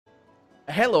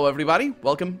Hello everybody,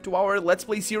 welcome to our Let's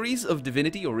Play series of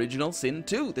Divinity Original Sin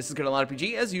 2. This is Colonel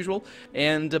RPG as usual,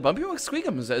 and Bumpy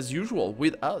McSquigums as usual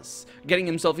with us, getting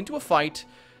himself into a fight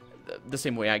the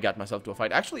same way I got myself to a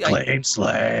fight. Actually, Claim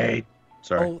Slate.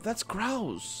 Sorry. Oh, that's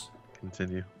Kraus.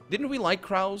 Continue. Didn't we like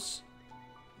Kraus?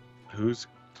 Who's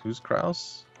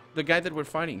Kraus? The guy that we're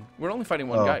fighting. We're only fighting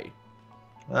one guy.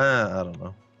 I don't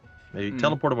know. Maybe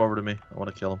teleport him over to me. I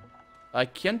want to kill him. I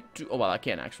can't do... Oh, well, I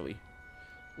can actually.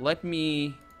 Let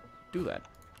me do that.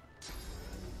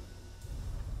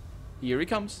 Here he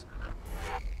comes.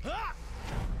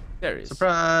 There he is.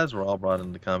 Surprise! We're all brought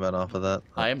into combat off of that.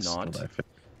 I am not.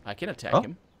 I can attack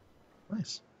him.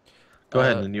 Nice. Go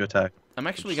ahead and you attack. I'm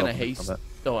actually gonna haste.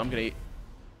 Oh, I'm gonna.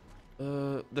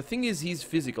 The thing is, he's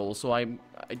physical, so I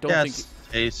don't think.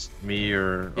 Haste me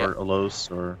or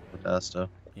Alos or Asta.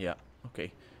 Yeah.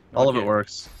 Okay. All of it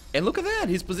works. And look at that!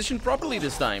 He's positioned properly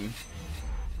this time.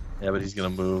 Yeah, but he's gonna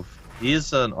move. He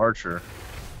is an archer,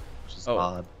 which is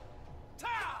odd. I'm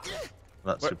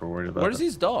not super worried about it. Where's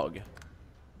his dog?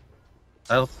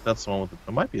 I don't think that's the one with the...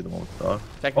 It might be the one with the dog.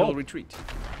 Technical retreat.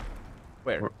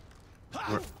 Where?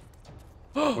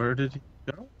 Where did he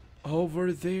go?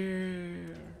 Over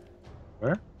there.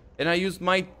 Where? And I used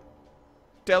my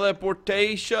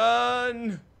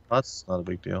teleportation. That's not a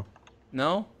big deal.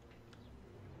 No?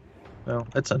 No,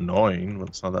 it's annoying, but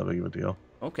it's not that big of a deal.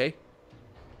 Okay.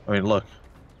 I mean, look.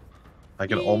 I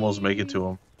can almost make it to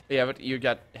him. Yeah, but you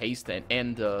got haste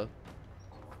and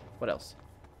what else?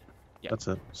 Yeah. That's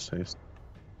it. Just haste.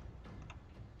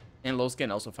 And Los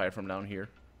can also fire from down here.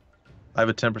 I have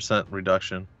a 10%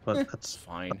 reduction, but that's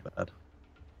fine. Not bad.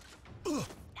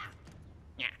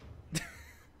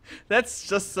 That's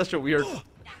just such a weird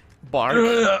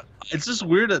bark. It's just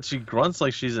weird that she grunts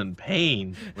like she's in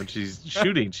pain when she's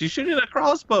shooting. She's shooting a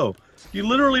crossbow. You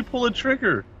literally pull a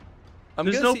trigger.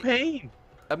 There's no pain.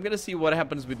 I'm gonna see what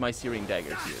happens with my searing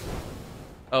daggers here.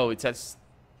 Oh, it says...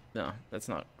 No, that's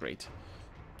not great.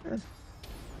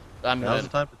 Now's the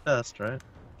time to test, right?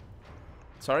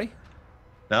 Sorry?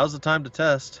 Now's the time to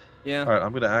test. Yeah. Alright,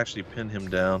 I'm gonna actually pin him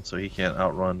down so he can't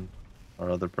outrun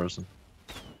our other person.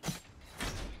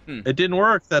 It didn't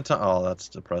work that time. Oh, that's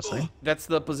depressing. That's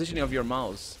the positioning of your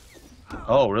mouse.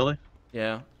 Oh, really?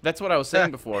 Yeah. That's what I was saying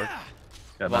before.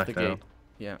 About the gate.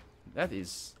 Yeah. That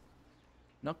is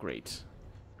not great.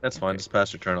 That's fine. Just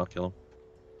pass your turn. I'll kill him.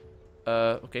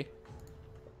 Okay.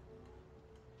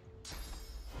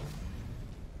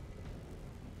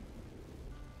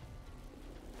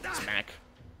 Smack.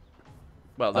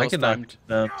 Well, that I was can timed.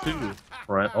 knock down too,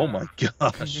 Brent. Oh my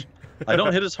gosh. I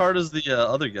don't hit as hard as the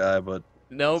other guy, but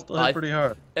nope, still hit pretty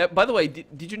hard. By the way,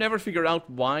 did you never figure out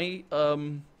why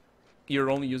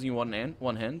you're only using one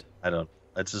hand? I don't.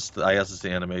 It's just, I guess it's the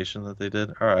animation that they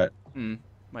did. All right.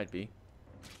 Might be.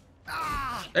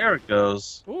 There it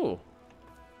goes. Ooh.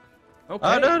 Okay.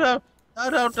 Oh no!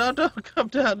 Come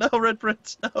down! No, Red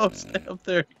Prince! No, stay up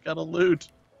there. You gotta loot.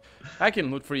 I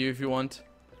can loot for you if you want.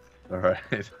 All right,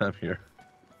 I'm here.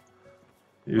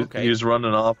 He was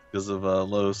running off because of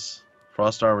Los.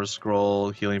 Frost armor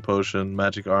scroll, healing potion,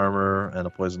 magic armor, and a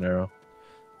poison arrow.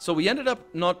 So we ended up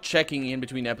not checking in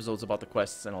between episodes about the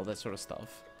quests and all that sort of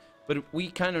stuff. But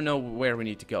we kind of know where we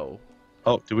need to go.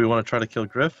 Oh, do we want to try to kill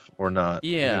Griff or not?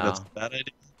 Yeah. You think that's a bad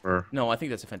idea? Or... No, I think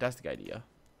that's a fantastic idea.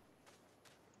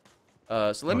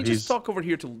 So let me just talk over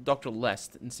here to Dr.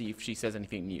 Lest and see if she says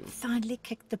anything new. Finally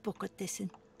kicked the bucket this in.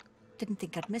 Didn't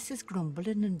think I'd miss his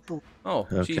grumbling and boo. Oh,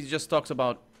 she just talks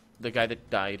about the guy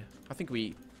that died. I think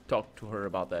we talked to her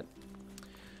about that.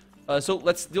 So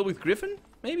let's deal with Griffin,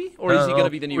 maybe? Or is he going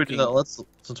to be the new king?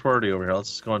 Since we're already over here, let's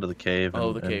just go into the cave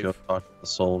and go talk to the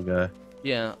soul guy.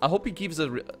 Yeah, I hope he gives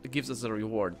us a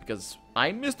reward, because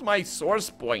I missed my source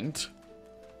point.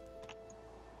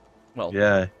 Well,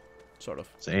 yeah. Sort of.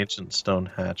 It's an ancient stone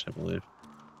hatch, I believe.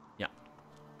 Yeah.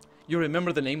 You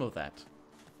remember the name of that?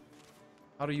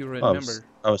 How do you remember?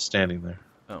 I was standing there.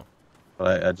 Oh.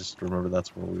 But I just remember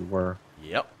that's where we were.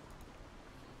 Yep.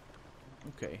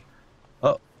 Okay.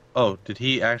 Oh, did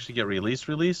he actually get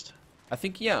released? I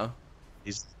think, yeah.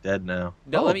 He dead now.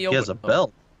 Now, he has a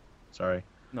belt. Sorry.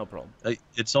 No problem.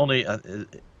 It's only... I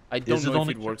don't know if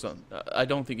it works on... I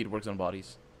don't think it works on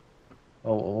bodies.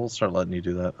 Oh, we'll start letting you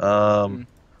do that.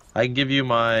 I can give you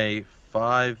my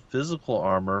 5 physical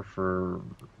armor for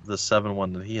the 7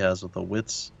 one that he has with the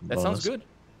wits bonus. Sounds good.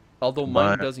 Although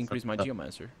mine does increase my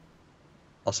geomancer.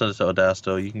 I'll send it to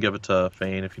Odasto. You can give it to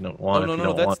Fane if you don't want. Oh,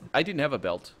 no, I didn't have a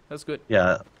belt. That's good.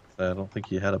 Yeah, I don't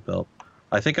think you had a belt.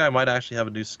 I think I might actually have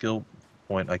a new skill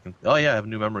point. I can. Oh yeah, I have a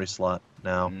new memory slot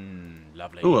now.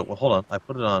 Lovely. Ooh, well, hold on. I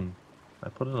put it on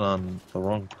the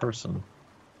wrong person.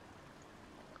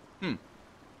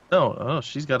 No, oh,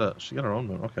 she got her own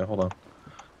moon. Okay, hold on.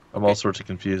 I'm Okay. all sorts of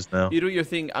confused now. You do your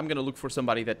thing. I'm gonna look for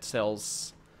somebody that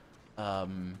sells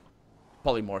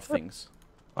polymorph things.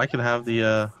 I can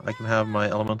have my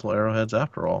elemental arrowheads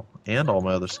after all, and all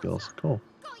my other skills. Cool.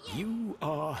 You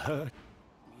are hurt.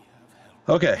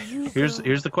 Okay, You here's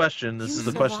will- the question. This you is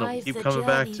the question that we survive keep the coming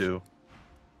back journey. to.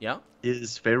 Yeah.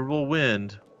 Is favorable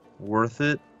wind worth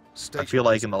it? I feel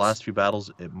like in the last few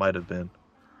battles it might have been.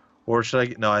 Or should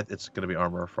I? No, it's going to be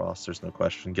armor of frost. There's no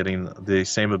question. Getting the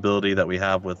same ability that we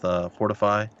have with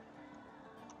fortify.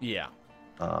 Yeah.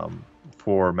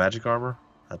 For magic armor,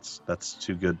 that's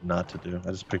too good not to do. I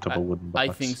just picked up a wooden box.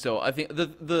 I think so. I think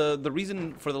the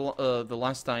reason for the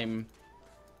last time.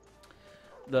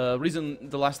 The reason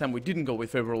the last time we didn't go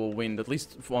with favorable wind, at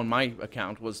least on my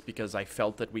account, was because I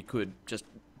felt that we could just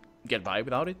get by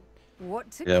without it.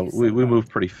 What took Yeah, you so we long? move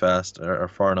pretty fast or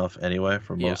far enough anyway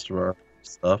for Yeah. most of our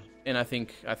stuff. And I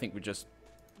think we just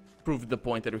proved the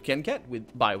point that we can get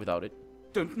by without it.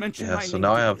 Don't mention Yeah, my so name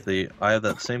now to I have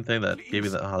that same thing that gave me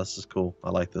that. Oh, this is cool. I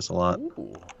like this a lot.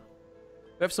 Ooh.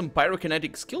 We have some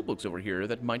pyrokinetic skill books over here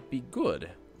that might be good.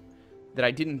 That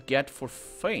I didn't get for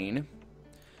Fane.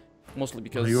 Mostly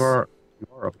because... You are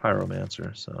a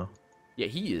pyromancer, so... Yeah,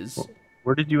 he is.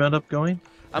 Where did you end up going?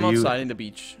 I'm Are you- outside in the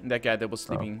beach. That guy that was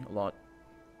sleeping a lot.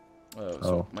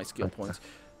 So my skill points.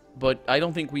 But I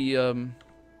don't think we...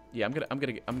 Yeah, I'm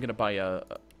gonna buy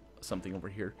something over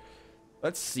here.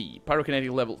 Let's see. Pyrokinetic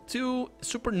level 2.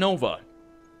 Supernova.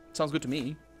 Sounds good to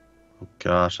me. Oh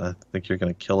gosh, I think you're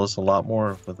gonna kill us a lot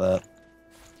more with that.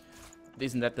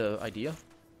 Isn't that the idea?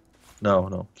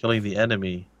 No, killing the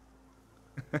enemy.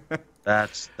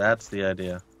 That's the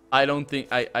idea. I don't think...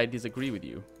 I disagree with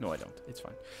you. No, I don't. It's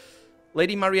fine.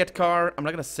 Lady Mariette Carr. I'm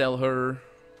not gonna sell her.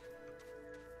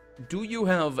 Do you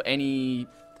have any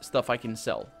stuff I can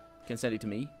sell? Can send it to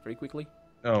me very quickly?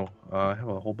 Oh, I have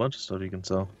a whole bunch of stuff you can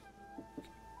sell.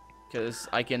 Because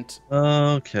I can't...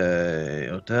 Okay,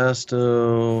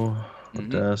 Odasto,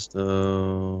 Mhm.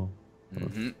 Odasto,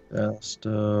 Mhm.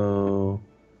 Odasto.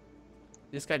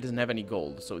 This guy doesn't have any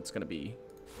gold, so it's gonna be...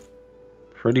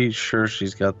 Pretty sure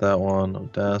she's got that one.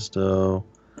 Odasto.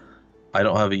 I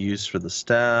don't have a use for the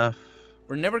staff.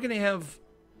 We're never gonna have...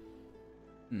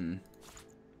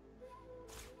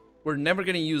 We're never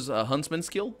gonna use a huntsman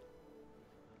skill?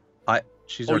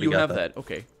 She's Oh, already you got have that. that.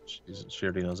 Okay. She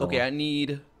already knows that Okay, one. I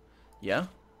need... Yeah.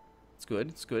 It's good.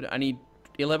 It's good. I need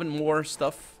 11 more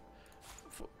stuff.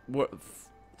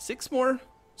 6 more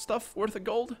stuff worth of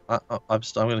gold? I'm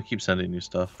gonna keep sending you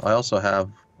stuff. I also have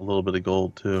a little bit of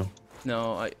gold too.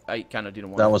 No, I kind of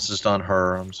didn't want That was just on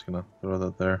her. I'm just gonna throw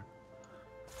that there.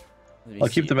 Let me I'll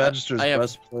keep see. the Magister's I have,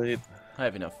 breastplate. I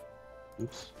have enough.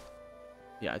 Oops.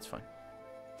 Yeah, it's fine.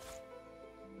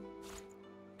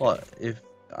 Well, if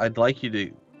I'd like you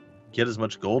to get as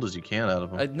much gold as you can out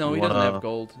of him. No, You he wanna- doesn't have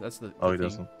gold. That's the Oh, he thing.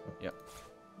 doesn't.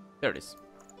 There it is.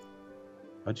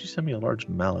 Why'd you send me a large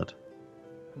mallet?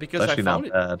 Because It's I actually found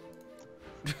not it.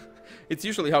 bad. It's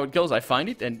usually how it goes. I find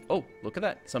it and oh, look at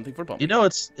that. Something for Bumpy. You know,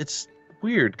 it's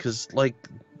weird because like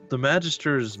the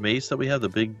Magister's mace that we have, the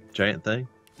big giant thing,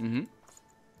 Mm-hmm.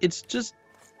 it's just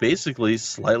basically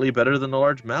slightly better than the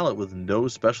large mallet with no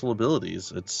special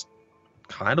abilities. It's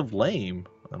kind of lame,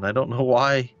 and I don't know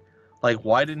why. Like,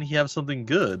 why didn't he have something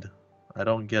good? I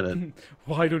don't get it.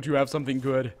 Why don't you have something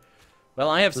good? Well,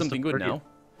 I have Just a something good pretty- now.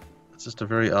 It's just a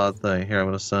very odd thing. Here, I'm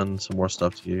gonna send some more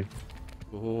stuff to you.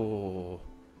 Oh.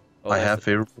 I that's have the-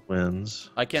 favorable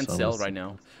wins. I can't so sell it's- right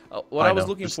now. What I was know.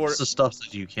 looking This for... is the stuff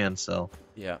that you can sell.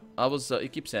 Yeah, I was...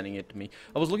 it keeps sending it to me.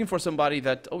 I was looking for somebody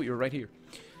that... Oh, you're right here.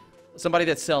 Somebody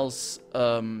that sells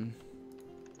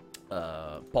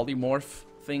polymorph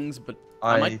things, but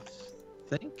I I might...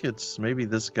 think it's maybe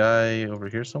this guy over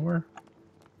here somewhere.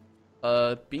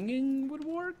 Pinging would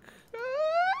work?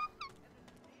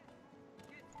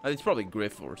 It's probably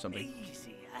Griff or something.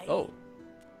 Oh.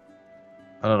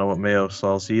 I don't know what Mayo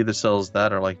sells. He either sells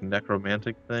that or like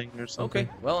necromantic thing or something.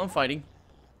 Okay, well, I'm fighting.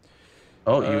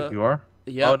 Oh, Uh, you are?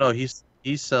 Yeah. Oh no,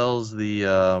 he sells the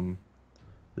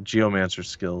geomancer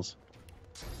skills.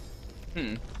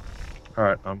 Hmm. All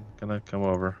right, I'm gonna come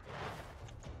over.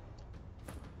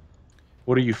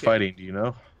 What are you fighting? Do you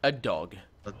know? A dog.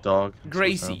 A dog.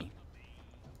 Gracie.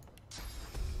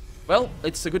 Well,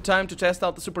 it's a good time to test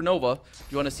out the supernova. Do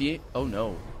you want to see it? Oh,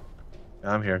 no.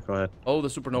 I'm here. Go ahead. Oh, the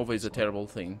supernova is a terrible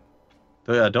thing.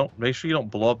 So, yeah, don't make sure you don't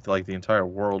blow up like the entire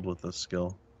world with this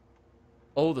skill.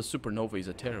 Oh, the supernova is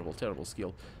a terrible, terrible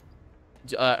skill.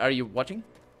 Are you watching?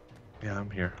 Yeah, I'm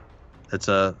here. It's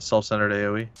a self-centered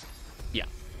AOE. Yeah.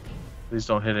 Please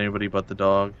don't hit anybody but the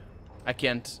dog. I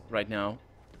can't right now.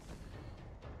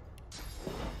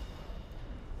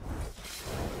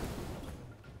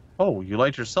 Oh, you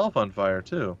light yourself on fire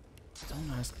too. Don't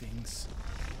ask things.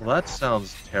 Well, that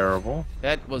sounds terrible.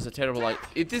 That was a terrible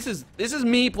idea. This is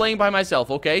me playing by myself,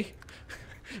 okay?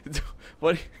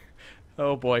 What?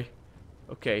 Oh boy.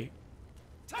 Okay.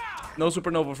 No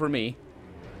supernova for me.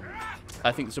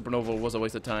 I think the supernova was a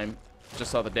waste of time. Just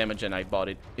saw the damage and I bought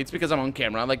it. It's because I'm on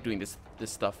camera. I like doing this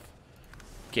stuff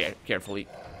carefully.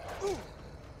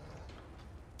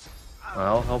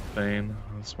 I'll help Bane.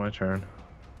 It's my turn.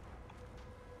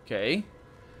 Okay.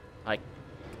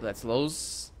 That's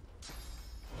Lowe's.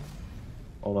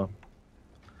 Hold on.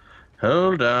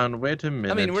 Hold on. Wait a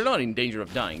minute. I mean, we're not in danger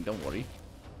of dying. Don't worry.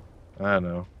 I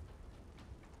know.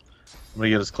 I'm gonna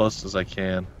get as close as I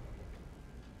can.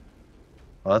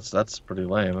 Well, that's pretty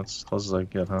lame. That's as close as I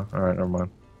can get, huh? Alright, never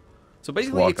mind. So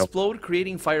basically, Walk up. explode,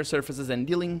 creating fire surfaces and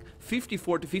dealing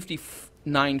 54 to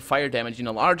 59 fire damage in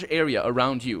a large area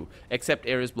around you, except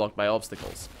areas blocked by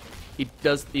obstacles. It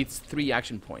does its 3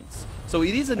 action points. So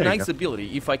it is a There you nice go.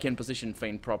 ability if I can position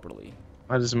Feign properly.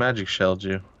 I just magic shelled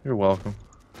you. You're welcome.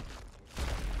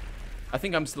 I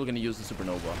think I'm still gonna use the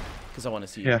supernova because I want to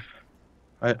see Yeah.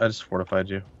 it. I just fortified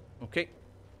you. Okay.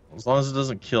 As long as it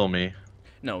doesn't kill me.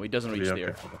 No, it doesn't it'll reach be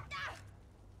there. okay.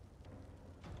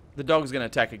 The dog's gonna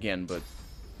attack again, but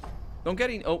don't get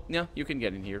in. Oh, yeah, you can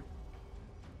get in here.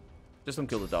 Just don't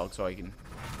kill the dog, so I can.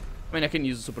 I mean, I can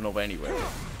use the supernova anywhere.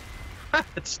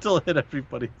 It still hit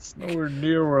everybody. It's nowhere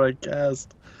near where I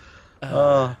cast.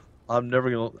 I'm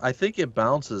never gonna. I think it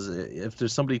bounces if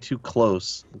there's somebody too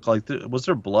close. Like, was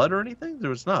there blood or anything? There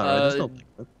was not. Right? There's no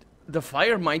blood. The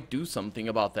fire might do something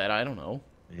about that. I don't know.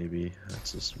 Maybe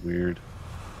that's just weird.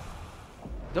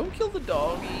 Don't kill the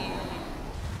doggy.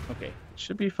 Okay.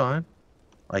 Should be fine.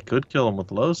 I could kill him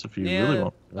with Los if you really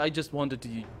want. I just wanted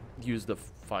to use the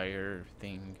fire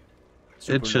thing.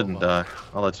 It shouldn't Supernova. die.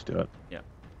 I'll let you do it. Yeah.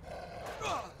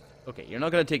 Okay, you're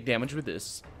not gonna take damage with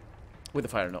this. With the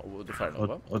fire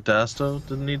nova. Odasto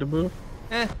didn't need to move.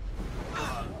 Eh.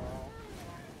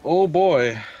 Oh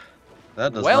boy,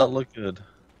 that does Well- not look good.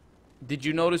 Did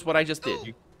you notice what I just did?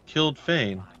 You killed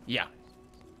Feign. Yeah.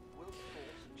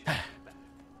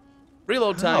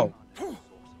 Reload time.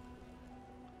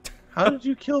 How did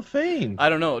you kill Feign? I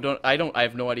don't know. I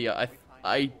have no idea.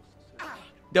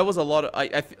 That was a lot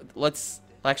of. Let's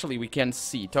actually we can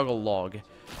see toggle log.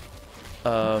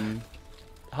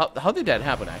 How did that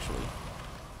happen actually?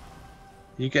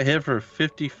 You got hit for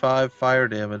 55 fire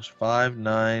damage. 5,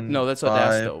 9. No, that's 5.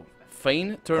 Odasto.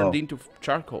 Feign turned Oh. into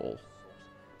charcoal.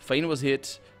 Feign was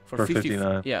hit for, For 59.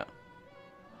 59. Yeah.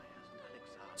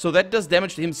 So that does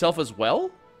damage to himself as well?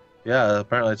 Yeah,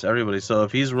 apparently it's everybody. So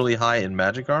if he's really high in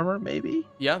magic armor, maybe?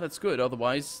 Yeah, that's good.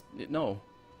 Otherwise, no.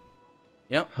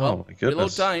 Yeah. Oh, Well, my reload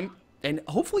goodness. time, and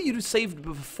hopefully you saved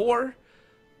before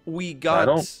we got.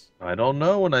 I don't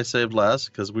know when I saved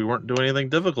last because we weren't doing anything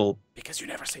difficult. Because you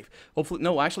never save. Hopefully,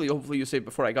 no. Actually, hopefully you saved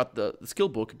before I got the skill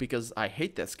book because I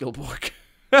hate that skill book.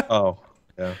 Oh,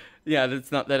 yeah. Yeah,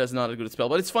 that is not a good spell,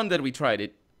 but it's fun that we tried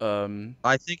it.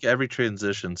 I think every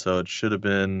transition, so it should have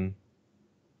been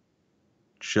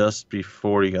just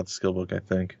before you got the skill book, I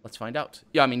think. Let's find out.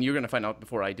 Yeah, I mean you're gonna find out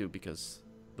before I do because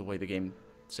the way the game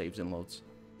saves and loads.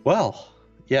 Well,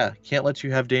 yeah, can't let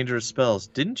you have dangerous spells.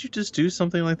 Didn't you just do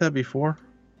something like that before?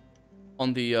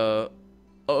 On the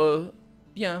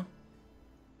yeah.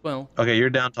 Well, Okay, you're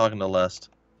down talking to Lest.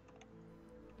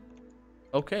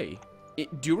 okay.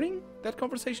 During that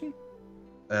conversation?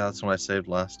 Yeah, that's when I saved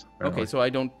last. Okay, so I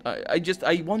don't.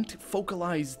 I want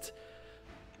focalized.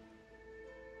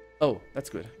 Oh, that's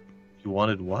good. You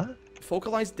wanted what?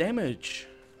 Focalized damage.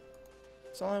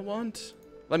 That's all I want.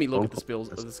 Let me look at the spells,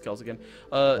 the skills again.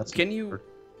 That's Can you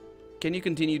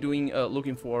continue doing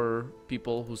looking for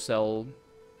people who sell?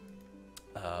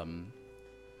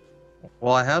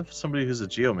 Well, I have somebody who's a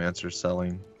geomancer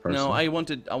selling person. No, I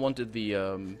wanted the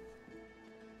Don't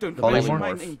The mention polymorph.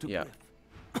 my name to Yeah.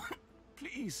 Beth.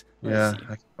 Please. Yeah, see.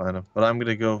 I can find him. But I'm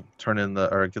gonna go turn in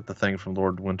get the thing from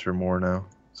Lord Wintermore now.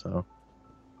 So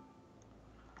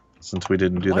since we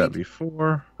didn't do Why that d-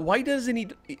 before. Why doesn't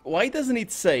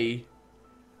it say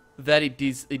that it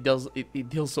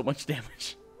deals so much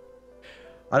damage?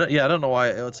 I don't know why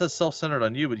it says self-centered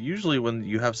on you, but usually when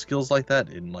you have skills like that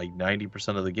in like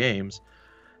 90% of the games,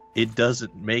 it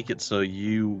doesn't make it so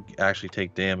you actually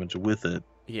take damage with it.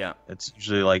 Yeah. It's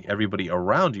usually like everybody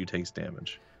around you takes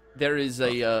damage. There is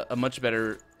a much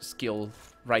better skill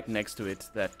right next to it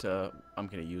that I'm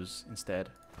gonna use instead.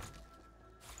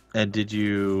 And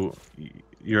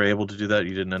you're able to do that?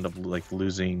 You didn't end up like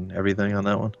losing everything on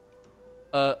that one?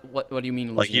 What do you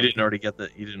mean? Like losing you didn't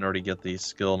everything? already get the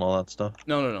skill and all that stuff?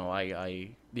 No.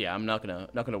 Yeah, I'm not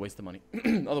gonna waste the money.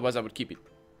 Otherwise, I would keep it.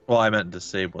 Well, I meant to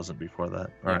save wasn't before that.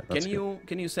 All right, that's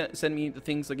Can you send me the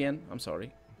things again? I'm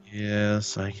sorry.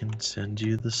 Yes, I can send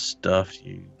you the stuff,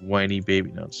 you whiny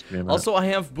baby. No, just give me a minute. Also, I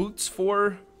have boots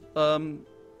for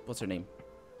what's her name?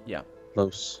 Yeah,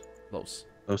 Los.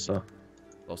 Losa.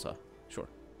 Sure.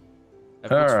 I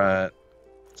have All boots for her. right.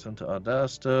 Send to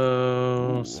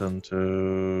Audasto. Ooh. Send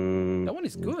to. That one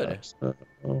is good.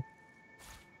 Audasto.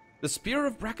 The Spear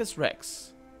of Brachus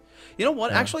Rex. You know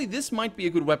what? Yeah. Actually, this might be a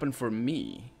good weapon for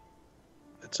me.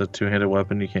 It's a two-handed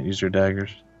weapon. You can't use your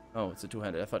daggers. Oh, it's a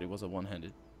two-handed. I thought it was a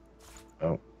one-handed.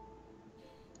 Oh.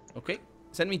 Okay.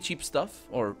 Send me cheap stuff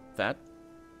or that.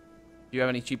 Do you have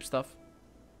any cheap stuff?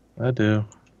 I do.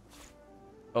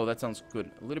 Oh, that sounds good.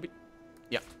 A little bit.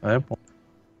 Yeah. I have more.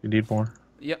 You need more?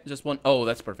 Yeah, just one. Oh,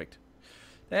 that's perfect.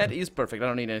 That is perfect. I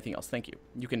don't need anything else. Thank you.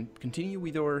 You can continue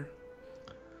with your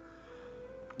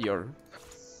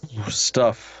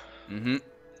Stuff. Mm-hmm.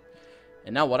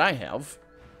 And now what I have.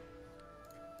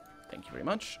 Thank you very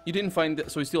much. You didn't find...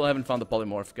 So you still haven't found the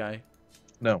polymorph guy?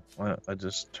 No, I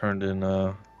just turned in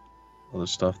other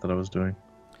stuff that I was doing.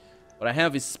 What I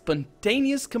have is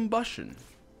spontaneous combustion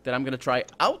that I'm going to try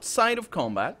outside of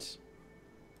combat.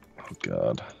 Oh,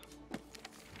 God.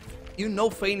 You know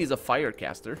Fane is a fire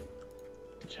caster.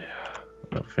 Yeah.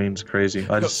 No, Fane's crazy.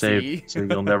 I just See? saved, so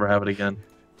you'll never have it again.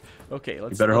 Okay,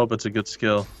 let's... You better hope it's a good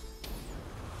skill.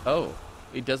 Oh,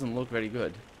 it doesn't look very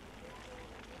good.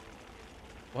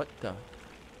 What the...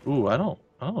 Ooh, I don't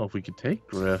know if we could take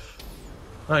Griff.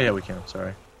 Oh yeah, we can.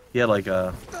 Sorry. He had like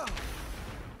a,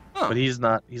 Huh. but he's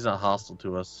not hostile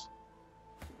to us.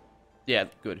 Yeah,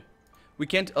 good. We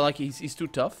can't... like, he's too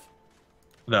tough.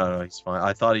 No, he's fine.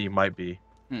 I thought he might be,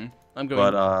 I'm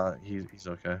going... but he's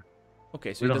okay.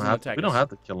 okay, so We he don't doesn't have attack we us. don't have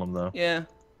to kill him though. Yeah.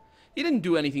 He didn't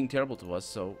do anything terrible to us,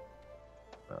 so...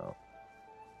 No.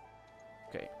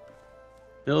 Okay.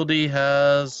 Buildy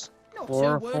has Not too worse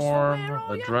from chloroform, where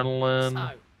are ya? adrenaline.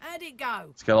 So, how'd it go?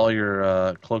 It's got all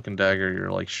your cloak and dagger, your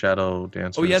like shadow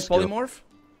dancer. Oh, he has skill. polymorph?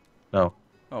 No,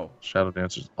 Oh. shadow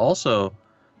dancers. Also,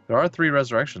 there are 3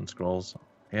 resurrection scrolls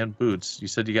and boots. You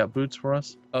said you got boots for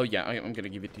us? Oh, yeah, I'm gonna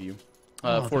give it to you.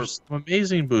 Oh, For... there's some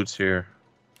amazing boots here.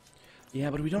 Yeah,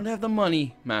 but we don't have the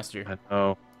money, Master. I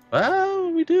know.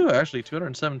 Well, we do actually.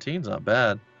 217 is not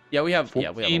bad. Yeah, we have... 14,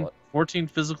 yeah, we have a lot. 14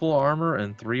 physical armor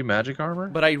and 3 magic armor.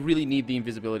 But I really need the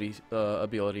invisibility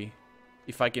ability.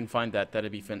 If I can find that,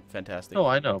 that'd be fantastic. No,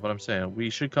 I know, but I'm saying we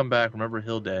should come back. Remember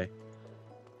Hill Day?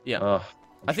 Yeah.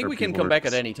 I think we can come back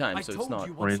at any time, so it's not...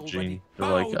 Cringing. They're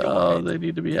like, oh, they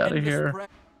need to be out of here.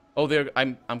 Oh,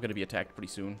 I'm gonna be attacked pretty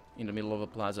soon in the middle of a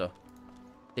plaza.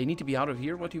 They need to be out of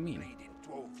here? What do you mean?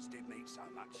 Dwarves did me so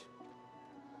much.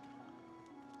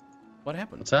 What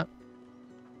happened? What's that?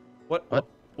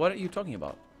 What are you talking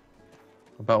about?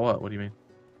 About what? What do you mean?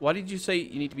 Why did you say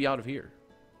you need to be out of here?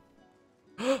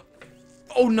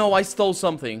 Oh no, I stole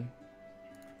something.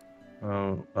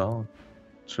 Oh, well,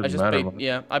 I shouldn't just matter paid, much.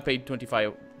 yeah, I paid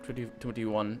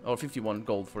 21 or 51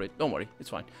 gold for it. Don't worry, it's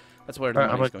fine. That's where the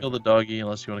Alright, I'm money's gonna going. kill the doggy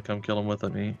unless you want to come kill him with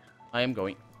me. I am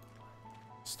going.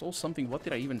 Stole something. What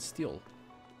did I even steal?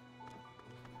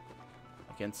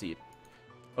 I can't see it.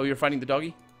 Oh, you're fighting the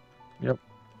doggy? Yep.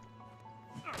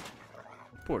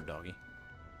 Poor doggy.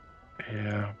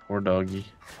 Yeah, poor doggy.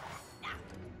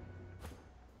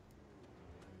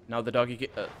 Now the doggy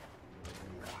get...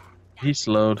 He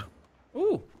slowed.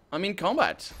 Ooh, I'm in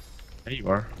combat. There you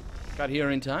are. Got here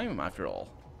in time, after all.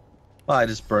 Well, I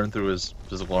just burned through his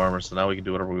physical armor, so now we can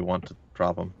do whatever we want to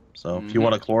drop him. So if you Mhm.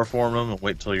 want to chloroform him and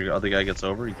wait till your other guy gets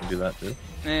over, you can do that too.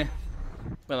 Eh.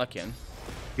 Well, I can.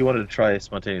 If you wanted to try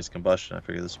spontaneous combustion, I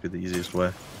figured this would be the easiest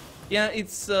way. Yeah,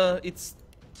 it's...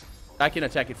 I can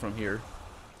attack it from here.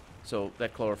 So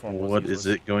that chloroform was What useless. is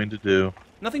it going to do?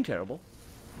 Nothing terrible.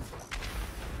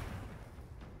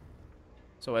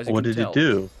 So as you What can did tell, it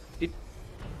do?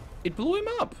 It blew him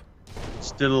up.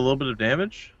 Just did a little bit of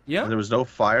damage? Yeah. And there was no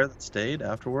fire that stayed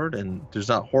afterward? And there's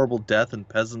not horrible death and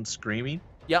peasants screaming?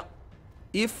 Yeah.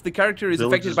 If the character is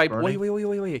Villages affected by... burning?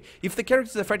 Wait. If the character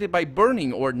is affected by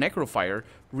burning or necrofire,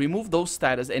 remove those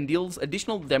status and deals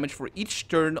additional damage for each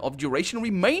turn of duration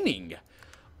remaining.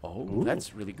 Oh, Ooh,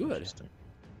 that's really good. Interesting.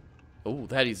 Oh,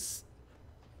 that is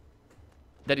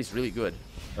really good.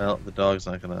 Well, the dog's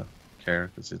not going to care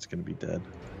because it's going to be dead.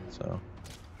 So,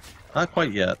 not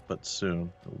quite yet, but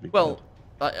soon it will be Well,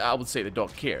 I would say the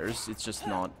dog cares. It's just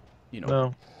not, you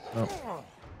know... No.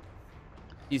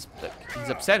 He's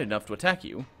upset enough to attack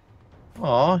you.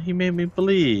 Aw, he made me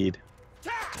bleed.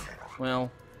 Well,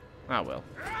 well.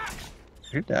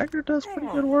 Your dagger does pretty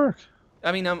good work.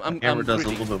 I mean, I'm Hammer does a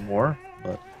critting little bit more,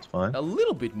 but it's fine. a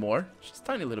little bit more, just a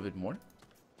tiny little bit more.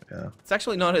 Yeah. It's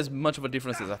actually not as much of a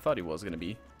difference as I thought it was gonna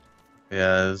be.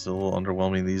 Yeah, it's a little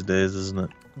underwhelming these days, isn't it?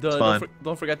 It's fine.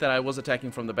 Don't forget that I was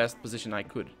attacking from the best position I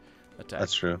could attack.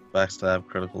 That's true. Backstab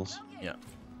criticals. Yeah.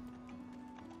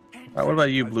 Alright, what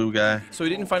about you, blue guy? So we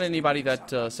didn't find anybody that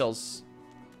sells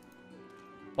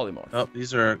polymorph. Oh,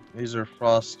 these are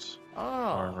frost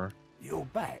Ah, armor. you're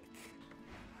back.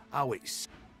 Oh, it's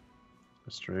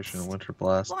Restoration, winter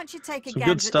blast. Why don't you take a Some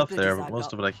gander good at the stuff there, goodies but I've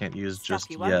most got? of it I can't use Stuff just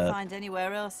you won't yet. find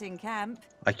anywhere else in camp.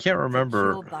 I can't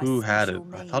remember Procured by who had it.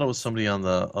 special I thought it was means. somebody on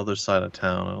the other side of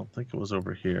town. I don't think it was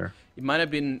over here. It might have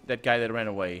been that guy that ran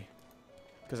away.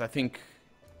 Because I think...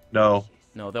 No.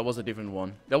 No, that was a different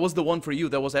one. That was the one for you.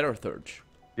 That was Aetherthurge.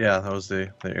 Yeah, that was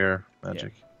the air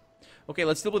magic. Okay,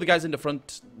 let's deal with the guys in the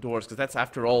front doors, because that's,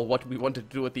 after all, what we wanted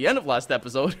to do at the end of last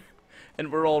episode.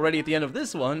 And we're already at the end of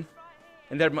this one.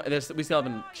 And we still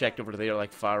haven't checked over there,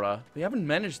 like Farah. We haven't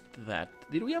managed that.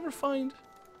 Did we ever find...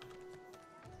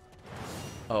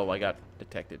 Oh, I got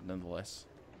detected, nonetheless.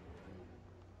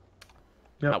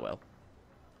 Yep. Ah, well.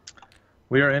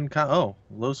 We are in oh,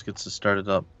 Los gets us started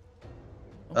up.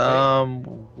 Okay.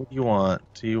 What do you want?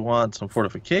 Do you want some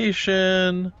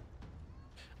fortification?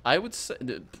 I would say...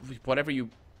 whatever you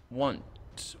want.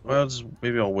 Well,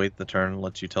 maybe I'll wait the turn and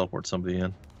let you teleport somebody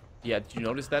in. Yeah, did you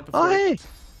notice that before? Oh, hey!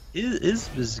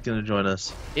 Is gonna join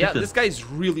us. Yeah, this guy is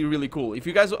really, really cool. If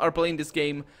you guys are playing this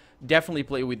game, definitely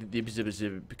play with Dib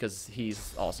because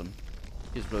he's awesome.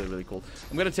 He's really, really cool.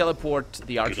 I'm gonna teleport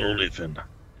the archer.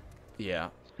 Yeah,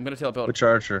 I'm gonna teleport. Which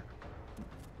archer?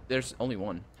 There's only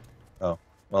one. Oh,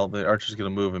 well, the archer's gonna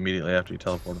move immediately after you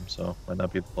teleport him, so might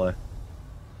not be the play.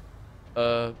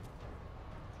 Well,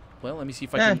 let me see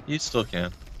if I Yeah, can. you still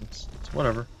can. It's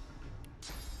whatever.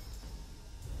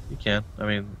 You can. I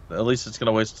mean, at least it's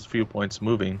gonna waste a few points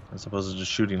moving as opposed to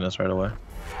just shooting us right away.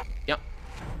 Yep.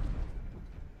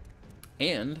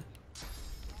 And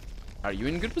are you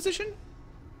in good position?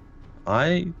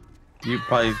 You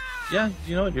probably, yeah.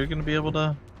 You know what? You're gonna be able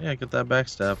to, yeah, get that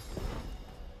backstab.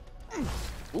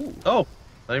 Ooh. Oh,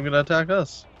 not even gonna attack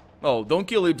us. Oh, don't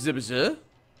kill Ibzibz.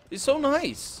 It's so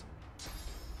nice.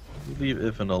 You leave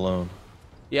Ifan alone.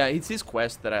 Yeah, it's his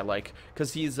quest that I like,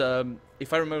 cause he's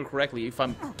if I remember correctly, if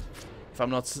I'm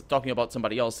not talking about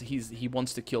somebody else, he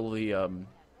wants to kill the oh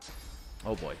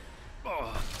boy.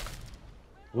 Oh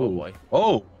boy.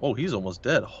 Oh, he's almost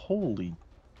dead. Holy.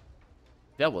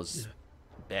 That was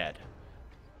bad.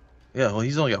 Yeah, well,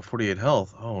 he's only got 48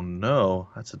 health. Oh no,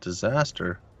 that's a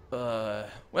disaster.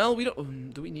 Well, we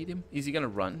don't. Do we need him? Is he gonna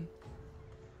run?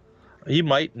 He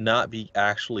might not be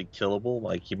actually killable.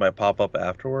 Like, he might pop up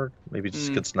afterward. Maybe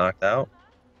just gets knocked out.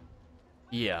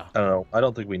 Yeah. I don't know. I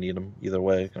don't think we need him either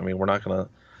way. I mean, we're not gonna...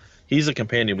 He's a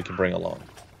companion we can bring along.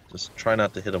 Just try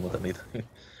not to hit him with anything.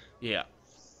 Yeah.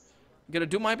 I'm gonna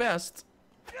do my best.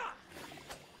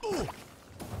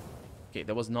 Okay,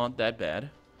 that was not that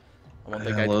bad. I want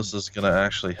that guy Los is gonna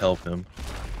actually help him.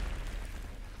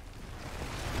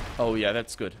 Oh yeah,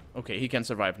 that's good. Okay, he can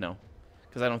survive now.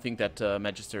 Because I don't think that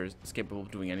Magister is capable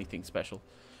of doing anything special.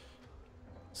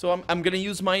 So I'm gonna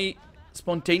use my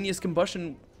spontaneous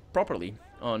combustion properly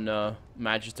on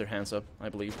Magister Hansa, I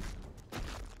believe.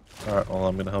 Alright, well,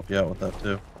 I'm gonna help you out with that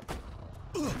too.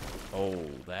 Oh,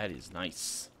 that is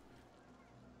nice.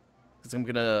 Because I'm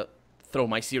gonna throw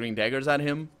my searing daggers at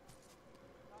him.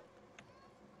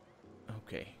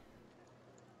 Okay.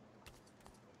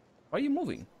 Why are you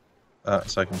moving?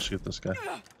 So I can shoot this guy.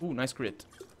 Ooh, nice crit.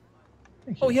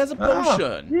 Thank Oh, you. he has a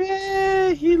potion.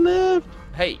 Yay, he lived.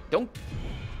 Hey, don't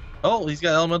Oh, he's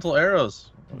got elemental arrows.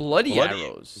 bloody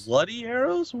arrows. Bloody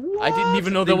arrows? What? I didn't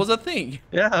even know that was a thing.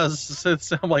 Yeah,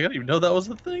 I'm like, I didn't even know that was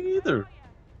a thing either. It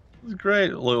was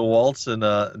great. Little Waltz and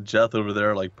Jeth over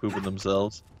there, like, pooping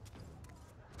themselves.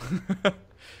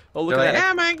 Oh, look They're at like,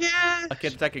 that. oh my god! I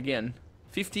can attack again.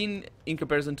 15 in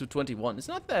comparison to 21. It's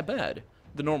not that bad.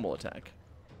 The normal attack.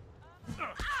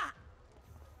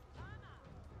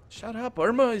 Shut up.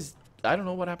 Irma is... I don't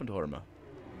know what happened to Irma.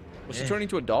 Was she turning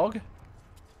into a dog?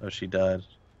 Oh, she died.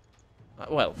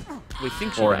 Well, we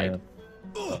think she Forehand.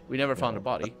 died. We never found her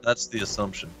body. That's the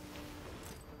assumption.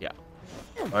 Yeah.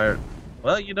 Alright.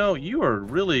 Well, you know, you are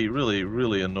really, really,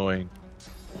 really annoying.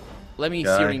 Let me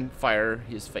Guy. searing fire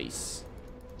his face.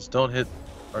 Just don't hit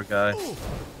our guy.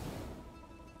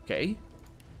 Okay.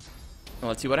 Now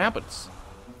let's see what happens.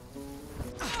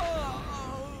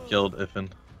 Killed Ifan.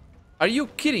 Are you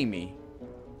kidding me?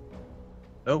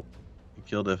 Nope. He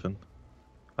killed Ifan.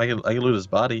 I can loot his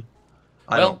body.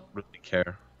 I Well, don't really care.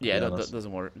 to Yeah, be that honest.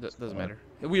 doesn't work. That doesn't matter.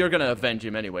 We are gonna avenge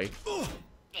him anyway.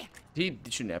 He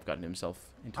shouldn't have gotten himself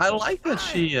into I trouble. like that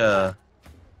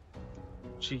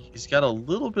she's got a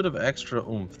little bit of extra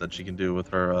oomph that she can do with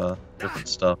her different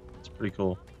stuff. It's pretty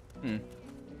cool. Hmm.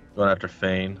 Going after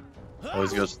Fane.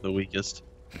 Always goes to the weakest.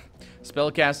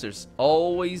 Spellcasters.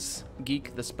 Always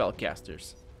geek the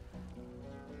spellcasters.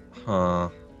 Huh.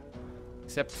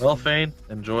 Except... Well, Fane,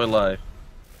 enjoy life.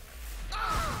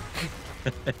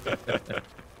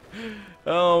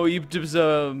 Oh,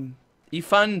 Ifan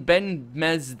Ben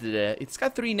Mezdre. It's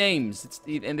got 3 names,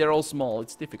 and they're all small.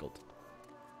 It's difficult.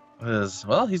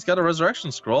 Well, he's got a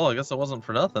resurrection scroll. I guess it wasn't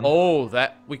for nothing. Oh,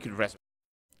 that we could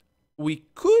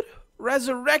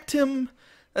resurrect him.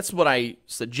 That's what I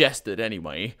suggested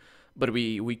anyway, but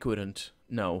we couldn't.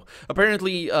 No.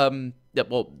 Apparently, yeah,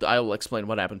 well, I'll explain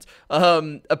what happens.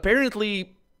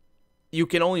 Apparently, you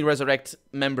can only resurrect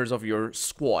members of your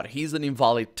squad. He's an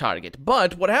invalid target.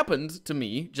 But what happened to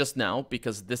me just now,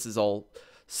 because this is all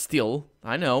still,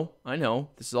 I know,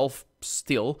 this is all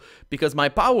still, because my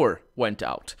power went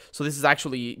out. So this is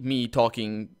actually me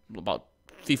talking about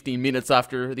 15 minutes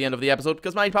after the end of the episode,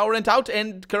 because my power went out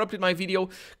and corrupted my video,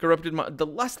 corrupted the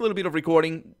last little bit of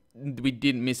recording. We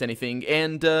didn't miss anything,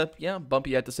 and yeah,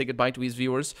 Bumpy had to say goodbye to his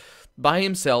viewers by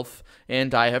himself,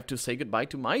 and I have to say goodbye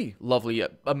to my lovely,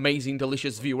 amazing,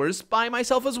 delicious viewers by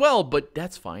myself as well, but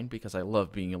that's fine, because I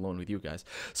love being alone with you guys.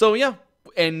 So yeah,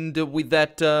 and with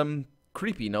that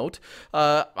creepy note,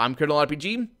 I'm Colonel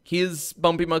RPG, he's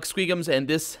Bumpy McSquigums, and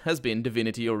this has been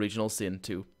Divinity Original Sin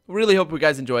 2. Really hope you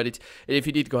guys enjoyed it, and if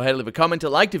you did, go ahead and leave a comment,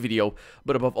 like the video,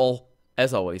 but above all,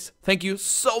 as always, thank you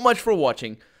so much for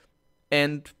watching,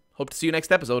 and hope to see you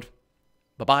next episode.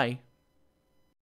 Bye-bye.